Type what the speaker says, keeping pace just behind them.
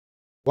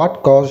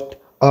What caused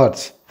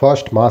Earth's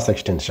first mass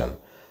extinction?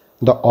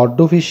 The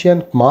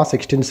Ordovician mass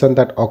extinction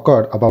that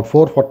occurred about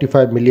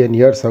 445 million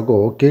years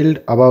ago killed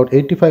about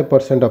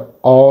 85% of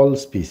all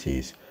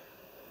species.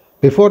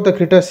 Before the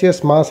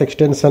Cretaceous mass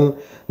extinction,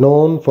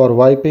 known for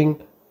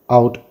wiping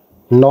out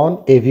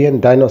non-avian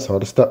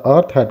dinosaurs, the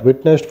Earth had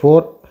witnessed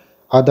four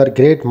other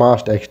great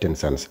mass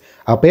extinctions.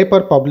 A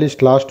paper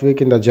published last week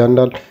in the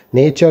journal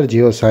Nature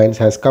Geoscience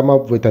has come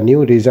up with a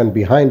new reason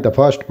behind the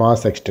first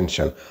mass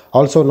extinction,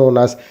 also known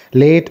as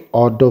late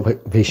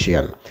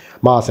Ordovician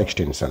mass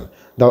extinction.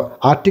 The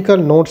article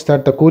notes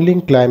that the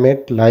cooling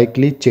climate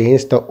likely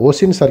changed the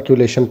ocean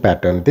circulation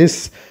pattern.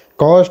 This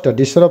caused a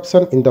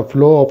disruption in the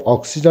flow of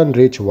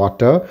oxygen-rich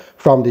water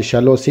from the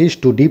shallow seas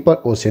to deeper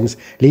oceans,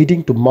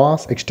 leading to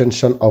mass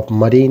extinction of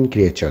marine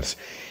creatures.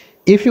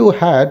 If you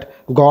had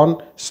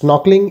gone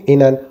snorkeling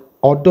in an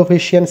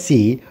Ordovician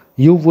sea,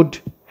 you would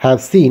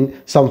have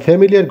seen some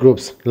familiar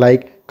groups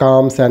like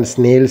clams and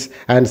snails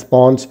and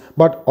spawns,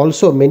 but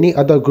also many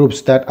other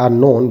groups that are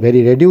known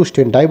very reduced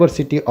in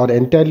diversity or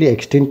entirely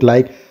extinct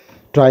like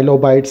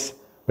trilobites,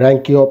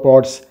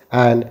 brachiopods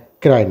and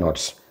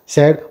crinoids,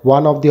 said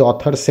one of the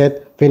authors, Seth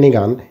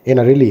Finnegan, in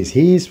a release.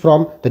 He is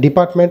from the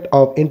Department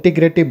of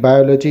Integrative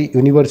Biology,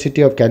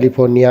 University of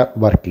California,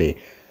 Berkeley.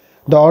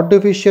 The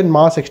Ordovician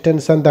mass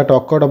extinction that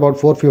occurred about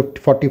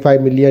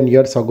 445 million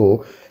years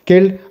ago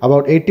killed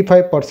about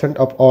 85%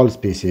 of all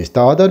species.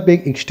 The other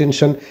big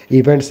extinction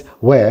events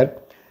were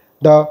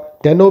the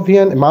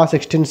Denovian mass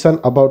extinction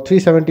about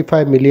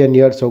 375 million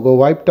years ago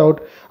wiped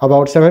out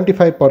about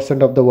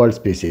 75% of the world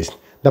species.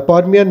 The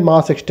Permian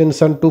mass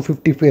extinction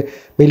 250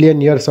 million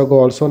years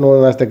ago, also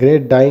known as the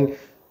Great Dying,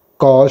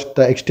 caused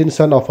the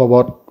extinction of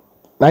about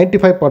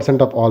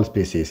 95% of all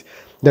species.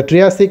 The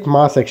Triassic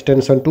mass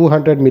extinction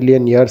 200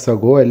 million years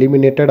ago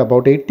eliminated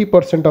about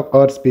 80% of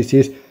Earth's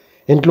species,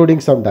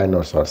 including some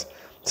dinosaurs.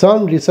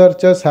 Some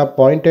researchers have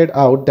pointed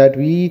out that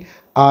we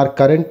are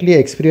currently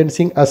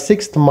experiencing a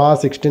sixth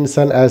mass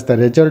extinction as the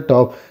result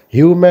of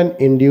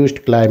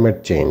human-induced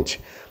climate change.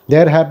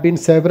 There have been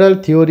several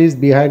theories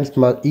behind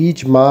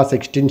each mass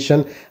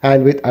extinction,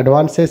 and with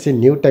advances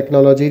in new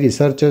technology,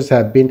 researchers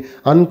have been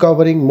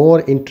uncovering more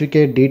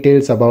intricate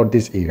details about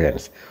these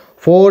events.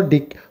 For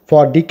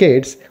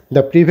decades,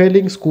 the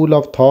prevailing school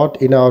of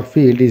thought in our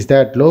field is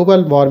that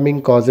global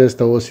warming causes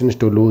the oceans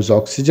to lose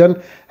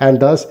oxygen and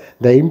thus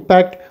the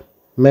impact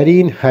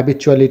marine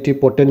habitability,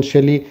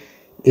 potentially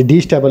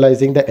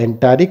destabilizing the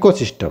entire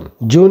ecosystem.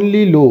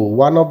 Junli Liu,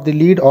 one of the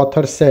lead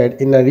authors, said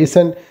in a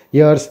recent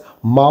years,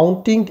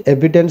 mounting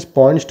evidence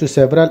points to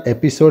several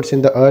episodes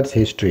in the Earth's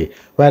history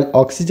when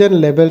oxygen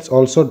levels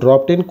also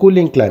dropped in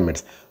cooling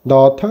climates. The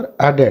author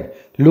added,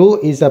 Liu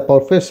is a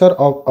professor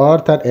of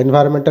Earth and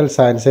Environmental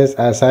Sciences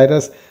at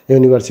Syracuse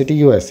University,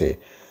 USA.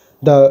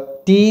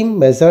 The team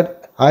measured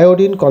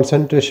iodine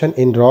concentration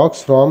in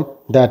rocks from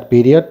that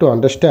period to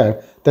understand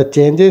the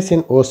changes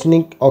in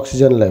oceanic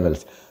oxygen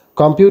levels.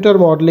 Computer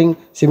modeling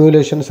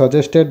simulations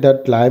suggested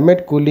that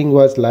climate cooling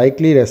was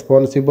likely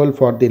responsible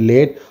for the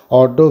late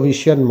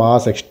Ordovician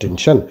mass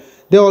extinction.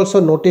 They also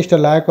noticed a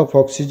lack of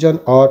oxygen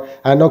or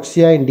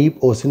anoxia in deep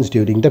oceans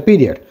during the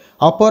period.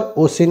 Upper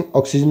ocean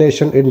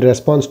oxygenation in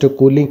response to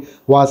cooling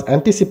was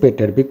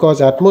anticipated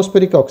because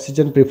atmospheric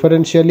oxygen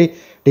preferentially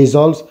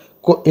dissolves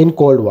in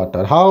cold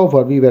water.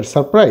 However, we were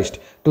surprised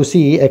to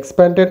see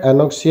expanded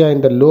anoxia in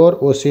the lower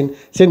ocean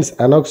since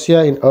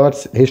anoxia in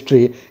Earth's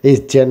history is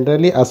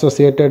generally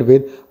associated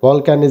with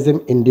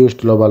volcanism-induced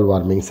global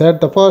warming,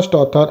 said the first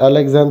author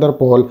Alexander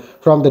Paul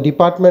from the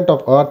Department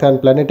of Earth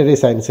and Planetary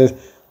Sciences,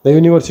 the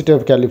University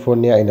of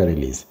California, in a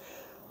release.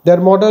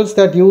 Their models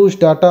that use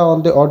data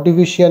on the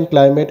Ordovician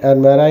climate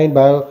and marine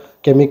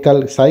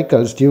biochemical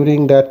cycles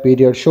during that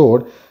period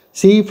showed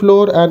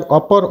seafloor and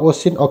upper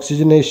ocean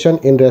oxygenation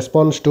in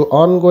response to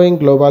ongoing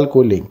global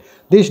cooling.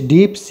 This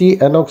deep sea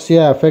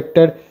anoxia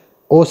affected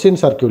ocean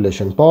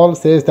circulation. Paul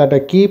says that a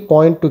key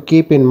point to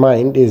keep in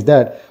mind is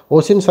that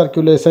ocean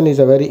circulation is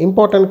a very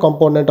important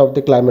component of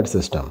the climate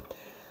system.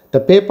 The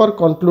paper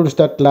concludes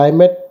that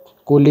climate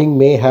cooling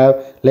may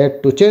have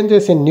led to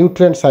changes in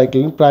nutrient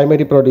cycle in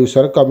primary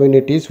producer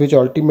communities, which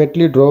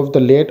ultimately drove the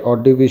late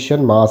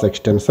Ordovician mass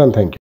extinction.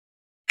 Thank you.